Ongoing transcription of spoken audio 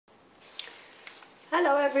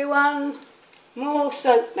Hello everyone, more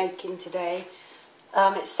soap making today.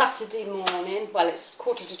 It's Saturday morning, well it's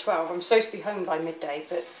 11:45, I'm supposed to be home by midday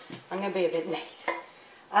but I'm going to be a bit late.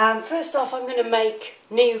 First off I'm going to make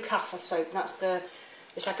Niu Kafa soap.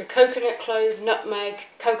 It's like a coconut clove, nutmeg,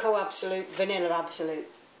 cocoa absolute, vanilla absolute.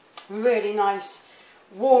 Really nice,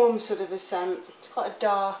 warm sort of a scent. It's quite a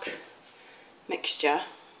dark mixture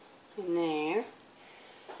in there.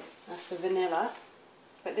 That's the vanilla,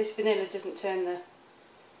 but this vanilla doesn't turn the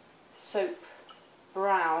soap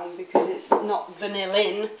brown because it's not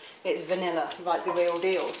vanillin, it's vanilla, like the real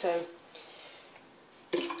deal, so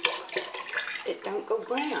it don't go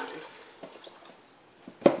brown.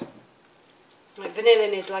 Like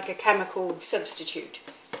vanillin is like a chemical substitute.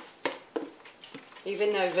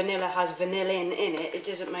 Even though vanilla has vanillin in it, it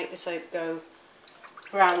doesn't make the soap go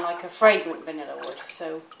brown like a fragrant vanilla would,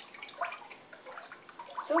 so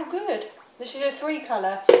it's all good. This is a 3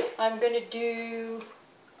 colour. I'm going to do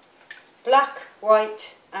black,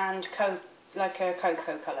 white and like a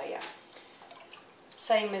cocoa colour, yeah.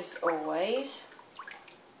 Same as always.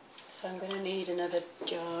 So I'm going to need another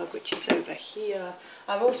jug, which is over here.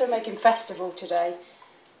 I'm also making Festival today.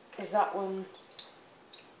 Is that one,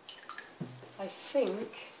 I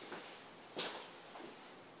think.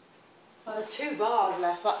 Well, there's 2 bars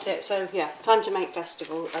left, that's it. So yeah, time to make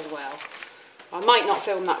Festival as well. I might not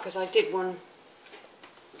film that because I did one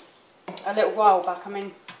a little while back. I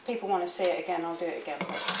mean, people want to see it again, I'll do it again.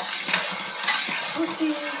 We'll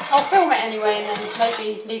see. I'll film it anyway and then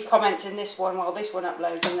maybe leave comments in this one while this one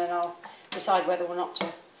uploads, and then I'll decide whether or not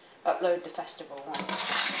to upload the Festival one.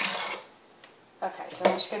 Okay, so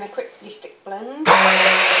I'm just going to quickly stick blend.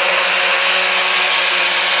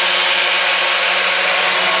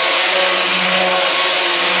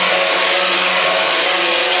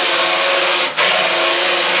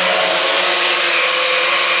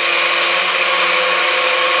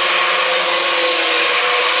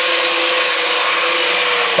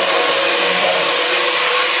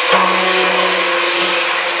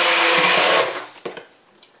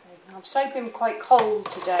 Soaping quite cold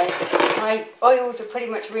today. My oils are pretty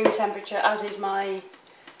much room temperature, as is my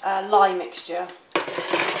lye mixture.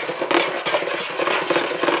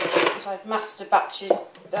 So I've master batched,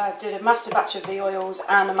 did a master batch of the oils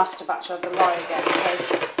and a master batch of the lye again.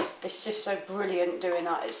 So it's just so brilliant doing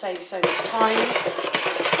that. It saves so much time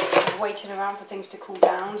waiting around for things to cool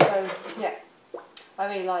down. So yeah, I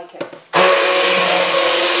really like it.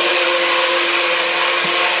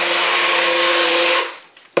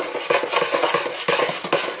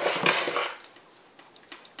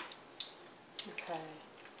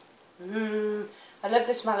 I love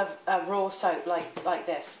the smell of raw soap like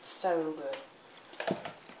this. It's so good.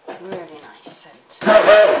 Really nice scent.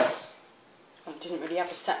 Well, it doesn't really have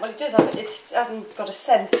a scent. Well, it does have. It hasn't got a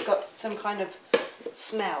scent. It's got some kind of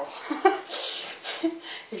smell.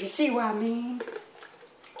 If you see what I mean.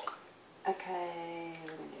 Okay,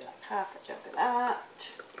 we're going to do like half a jug of that.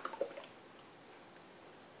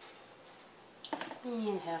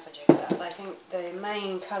 And half a jug of that. I think the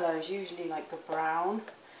main colour is usually like the brown.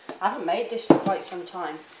 I haven't made this for quite some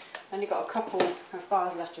time. I've only got a couple of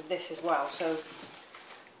bars left of this as well. So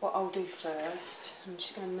what I'll do first, I'm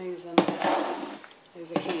just going to move them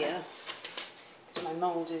over here because my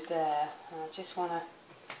mould is there. I just want to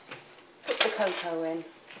put the cocoa in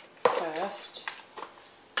first.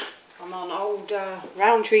 I'm on old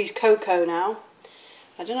Roundtree's cocoa now.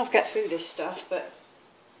 I don't know if I get through this stuff, but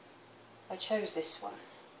I chose this one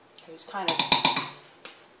because it's kind of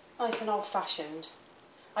nice and old-fashioned.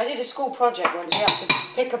 I did a school project once. We had to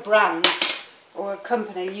pick a brand or a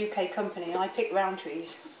company, a UK company, and I picked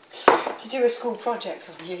Roundtree's to do a school project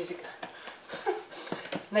years ago.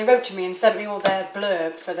 And they wrote to me and sent me all their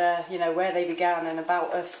blurb for their, you know, where they began and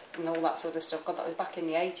about us and all that sort of stuff. God, that was back in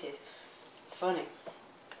the 80s. Funny.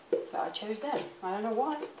 But I chose them. I don't know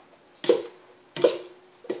why.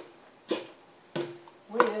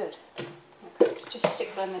 Weird. Okay, let's just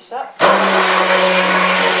stick blend this up.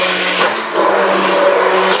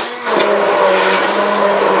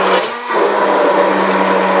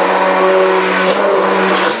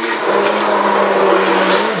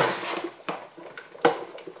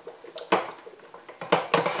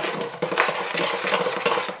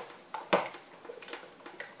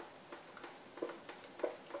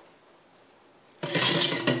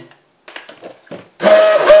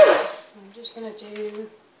 I'm just going to do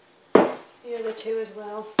the other 2 as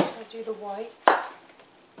well. I'll do the white.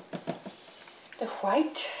 The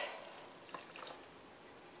white.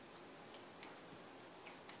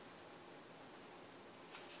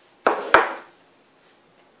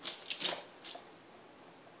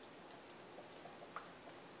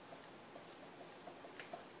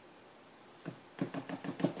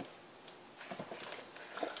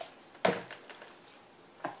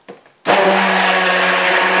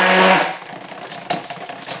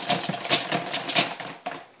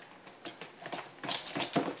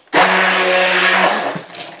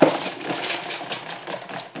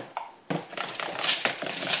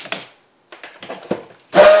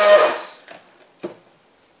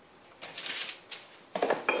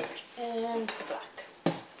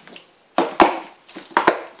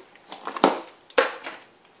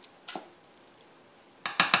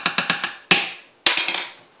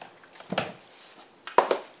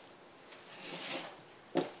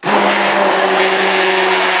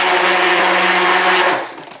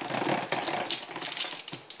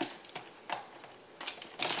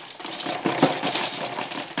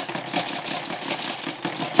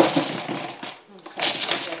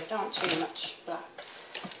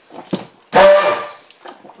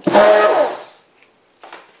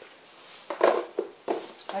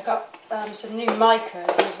 I got some new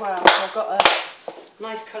micas as well, so I've got a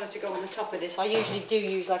nice colour to go on the top of this. I usually do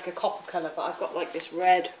use like a copper colour, but I've got like this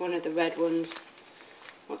red, one of the red ones.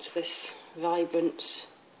 What's this? Vibrance.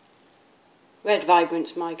 Red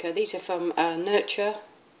Vibrance mica. These are from Nurture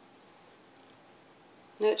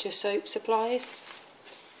Soap Supplies.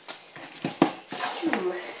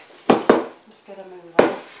 Ooh. Let's get a move on.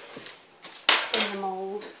 In the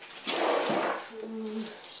mould.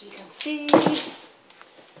 So you can see.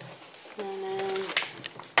 And then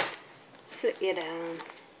flip you down.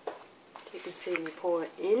 So you can see me pour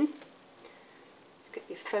it in. Let's get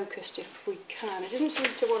you focused if we can. It doesn't seem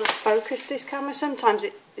to want to focus, this camera. Sometimes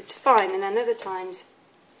it's fine, and then other times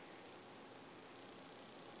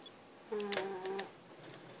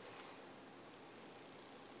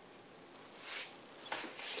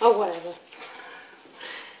oh, whatever.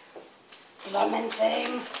 Lemon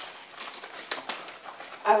thing.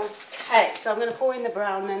 Okay, so I'm going to pour in the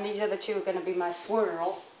brown, and then these other two are going to be my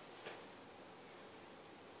swirl.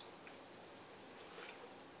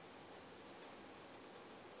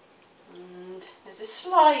 And there's a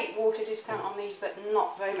slight water discount on these, but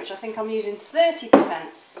not very much. I think I'm using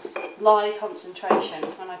 30% lye concentration.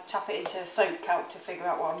 When I tap it into a soap calc to figure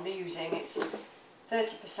out what I'm using, it's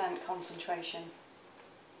 30% concentration.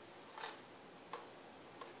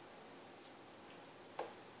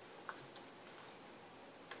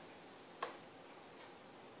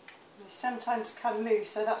 Sometimes can move,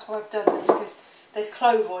 so that's why I've done this, because there's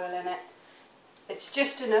clove oil in it. It's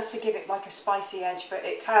just enough to give it like a spicy edge, but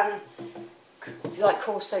it can like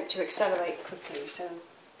cause soap to accelerate quickly, so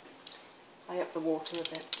I up the water a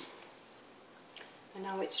bit. And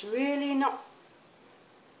now it's really not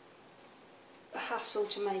a hassle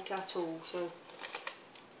to make at all, so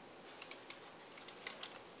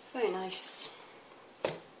very nice.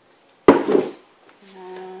 And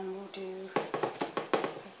we'll do,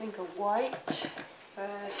 I think, a white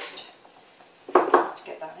first to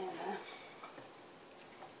get that in there.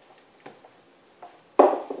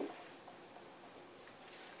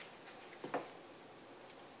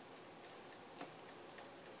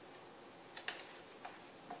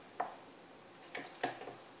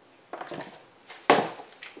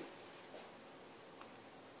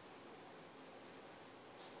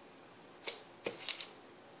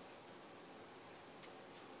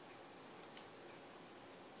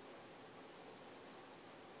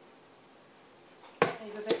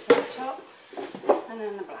 Leave a bit for the top, and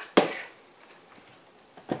then the black.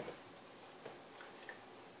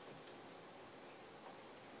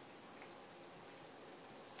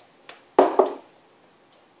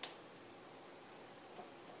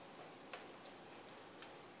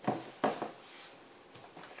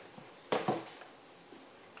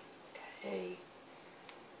 Okay.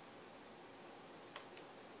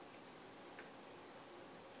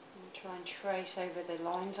 Try and trace over the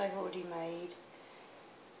lines I've already made.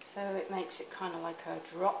 So it makes it kind of like a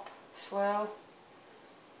drop swirl.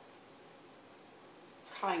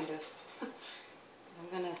 Kind of.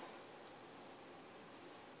 I'm going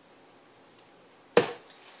to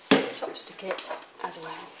chopstick it as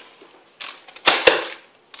well.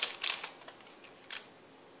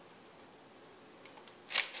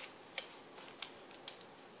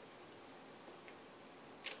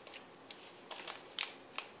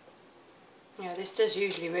 Yeah, this does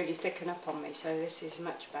usually really thicken up on me, so this is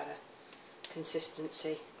much better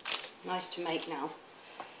consistency. Nice to make now.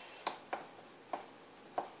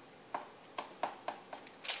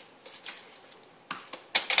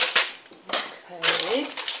 Okay,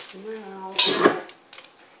 now I'm going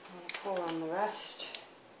to pour on the rest.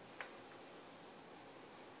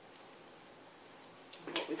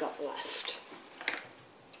 And what we got left.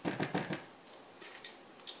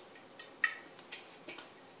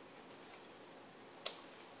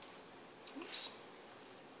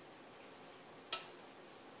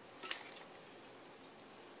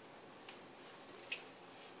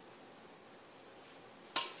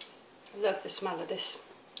 I love the smell of this.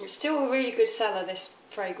 It's still a really good seller, this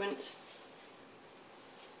fragrance.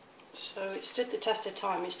 So it stood the test of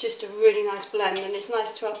time. It's just a really nice blend, and it's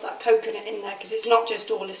nice to have that coconut in there because it's not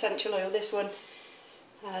just all essential oil. This one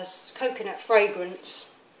has coconut fragrance,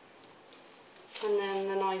 and then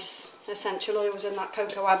the nice essential oils, and that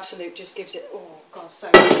Cocoa Absolute just gives it, oh god,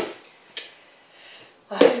 so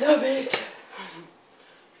I love it.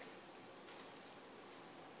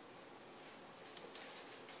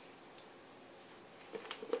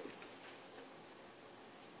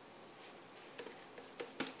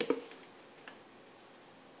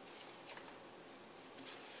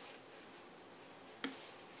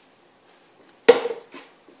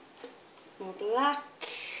 more black,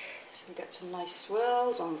 so we get some nice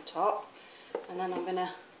swirls on the top, and then I'm going to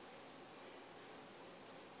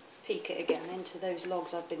peek it again into those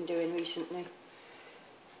logs I've been doing recently,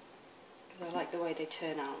 because I like the way they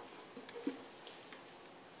turn out.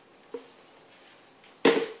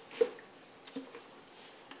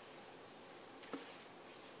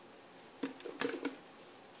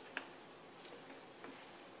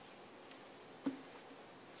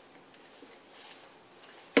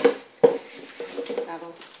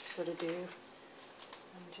 That'll sort of do, and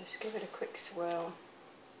just give it a quick swirl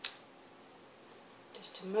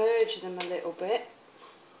just to merge them a little bit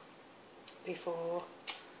before.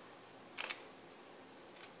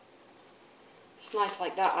 It's nice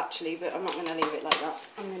like that actually, but I'm not going to leave it like that.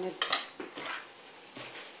 I'm going to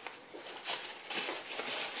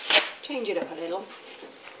change it up a little.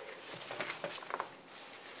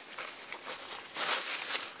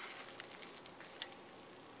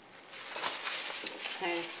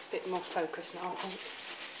 A bit more focus now, I think.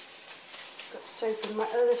 Got soap on my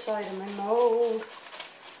other side of my mould.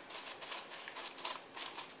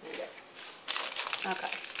 There we go.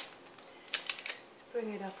 Okay. Bring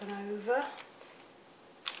it up and over.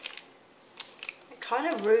 It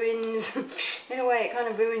kind of ruins, in a way, it kind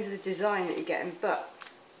of ruins the design that you're getting, but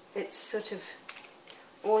it's sort of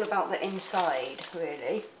all about the inside,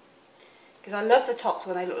 really. Because I love the tops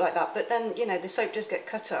when they look like that, but then, you know, the soap does get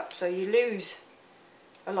cut up, so you lose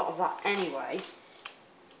a lot of that anyway.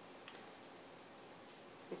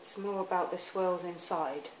 It's more about the swirls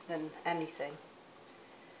inside than anything.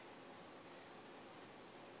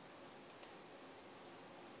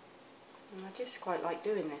 And I just quite like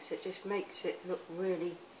doing this. It just makes it look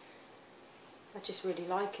really, I just really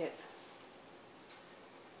like it.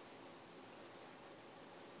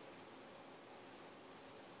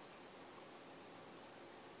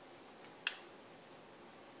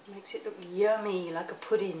 Makes it look yummy, like a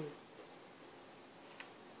pudding.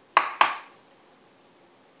 A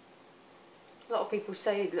lot of people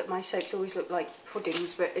say that my soaps always look like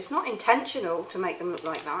puddings, but it's not intentional to make them look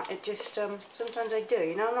like that. It just, sometimes they do.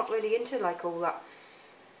 You know, I'm not really into like all that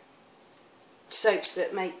soaps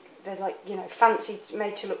that they're like, you know, fancy,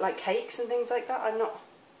 made to look like cakes and things like that. I'm not,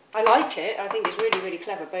 I like it, I think it's really, really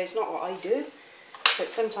clever, but it's not what I do.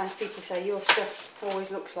 But sometimes people say your stuff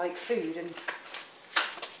always looks like food, and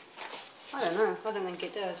I don't know, I don't think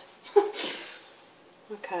it does.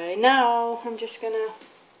 Okay, now I'm just going to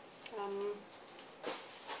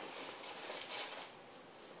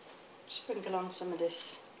sprinkle on some of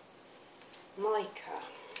this mica.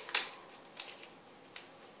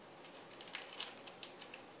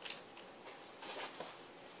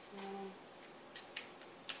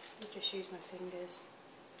 I'll just use my fingers,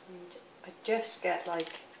 and I just get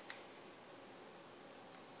like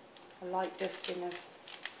a light dusting of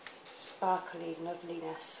sparkly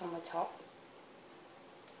loveliness on the top,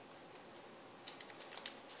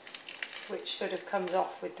 which sort of comes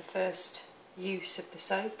off with the first use of the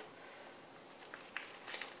soap.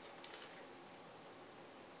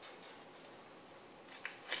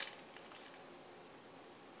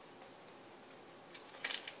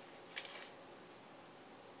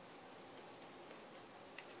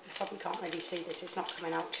 You probably can't really see this, it's not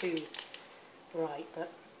coming out too bright,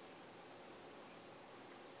 but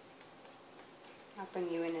I'll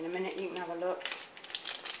bring you in a minute, you can have a look.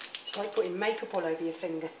 It's like putting makeup all over your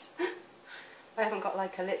fingers. I haven't got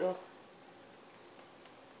like a little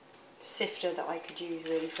sifter that I could use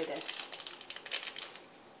really for this,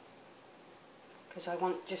 because I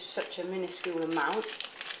want just such a minuscule amount.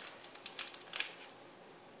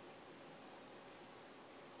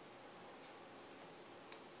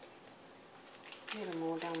 A little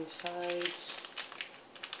more down the sides.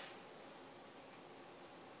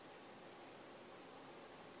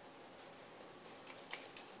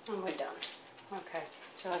 And we're done. Okay,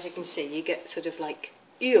 so as you can see, you get sort of like,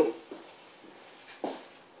 ew. I've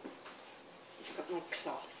got my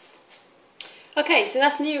cloth. Okay, so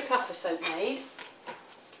that's Niu Kafa soap made.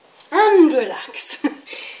 And relax.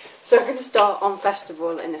 So I'm going to start on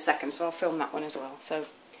Festival in a second, so I'll film that one as well. So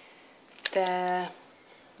there,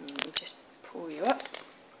 just pull you up.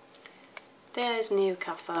 There's Niu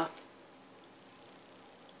Kafa.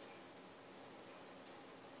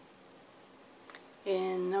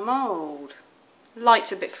 In the mould.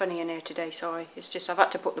 Light's a bit funny in here today, sorry. It's just I've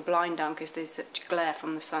had to put the blind down because there's such glare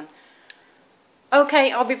from the sun.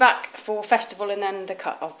 Okay, I'll be back for Festival and then the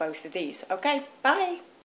cut of both of these. Okay, bye!